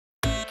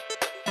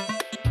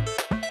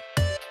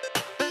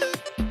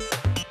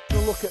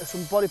look at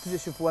some body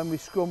position for when we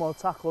scrum or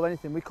tackle or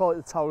anything. We call it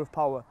the Tower of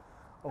Power.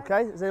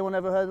 Okay, has anyone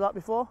ever heard of that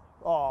before?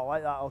 Oh,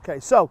 like that, okay.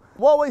 So,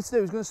 what we're going to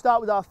do is going to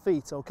start with our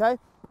feet, okay?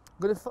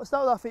 We're going to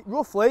start with our feet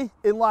roughly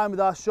in line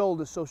with our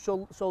shoulders, so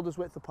shoulders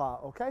width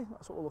apart, okay?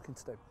 That's what we're looking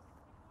to do,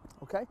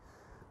 okay?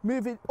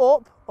 Moving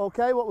up,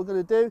 okay, what we're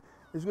going to do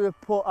is we're going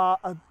to put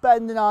a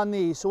bend in our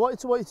knees. So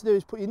what I want you to do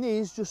is put your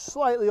knees just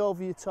slightly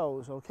over your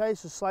toes, okay?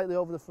 So slightly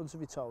over the front of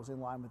your toes,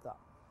 in line with that.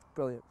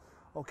 Brilliant.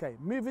 Okay,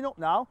 moving up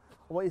now,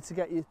 I want you to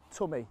get your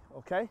tummy,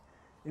 okay?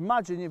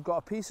 Imagine you've got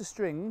a piece of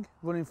string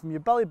running from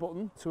your belly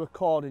button to a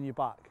cord in your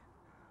back.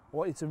 I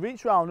want you to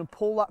reach around and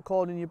pull that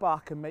cord in your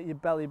back and make your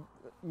belly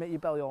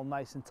all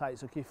nice and tight.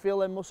 So can you feel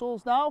them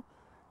muscles now?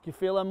 Can you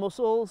feel them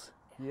muscles?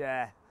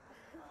 Yeah.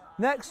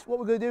 Next, what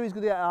we're going to do is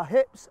going to get our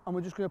hips, and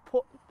we're just going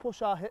to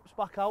push our hips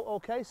back out,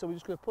 okay? So we're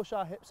just going to push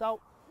our hips out.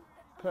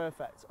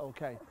 Perfect,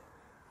 okay.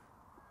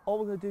 All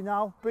we're going to do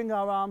now, bring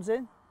our arms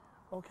in,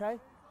 okay?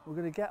 We're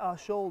going to get our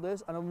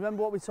shoulders, and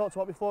remember what we talked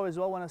about before as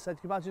well when I said,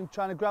 can you imagine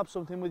trying to grab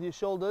something with your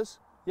shoulders?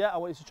 Yeah, I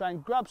want you to try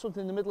and grab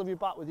something in the middle of your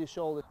back with your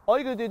shoulders. All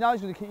you're going to do now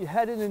is you're going to keep your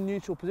head in a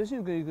neutral position.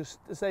 You're going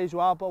to stay as you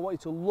are, but I want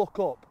you to look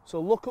up.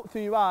 So look up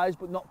through your eyes,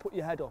 but not put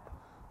your head up,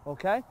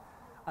 okay?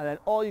 And then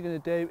all you're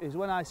going to do is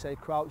when I say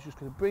crouch, you're just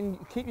going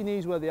to keep your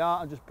knees where they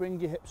are and just bring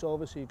your hips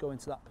over so you go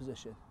into that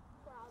position.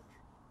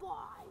 Crouch.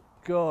 Bye.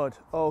 Good,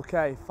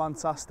 okay,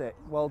 fantastic,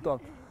 well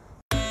done.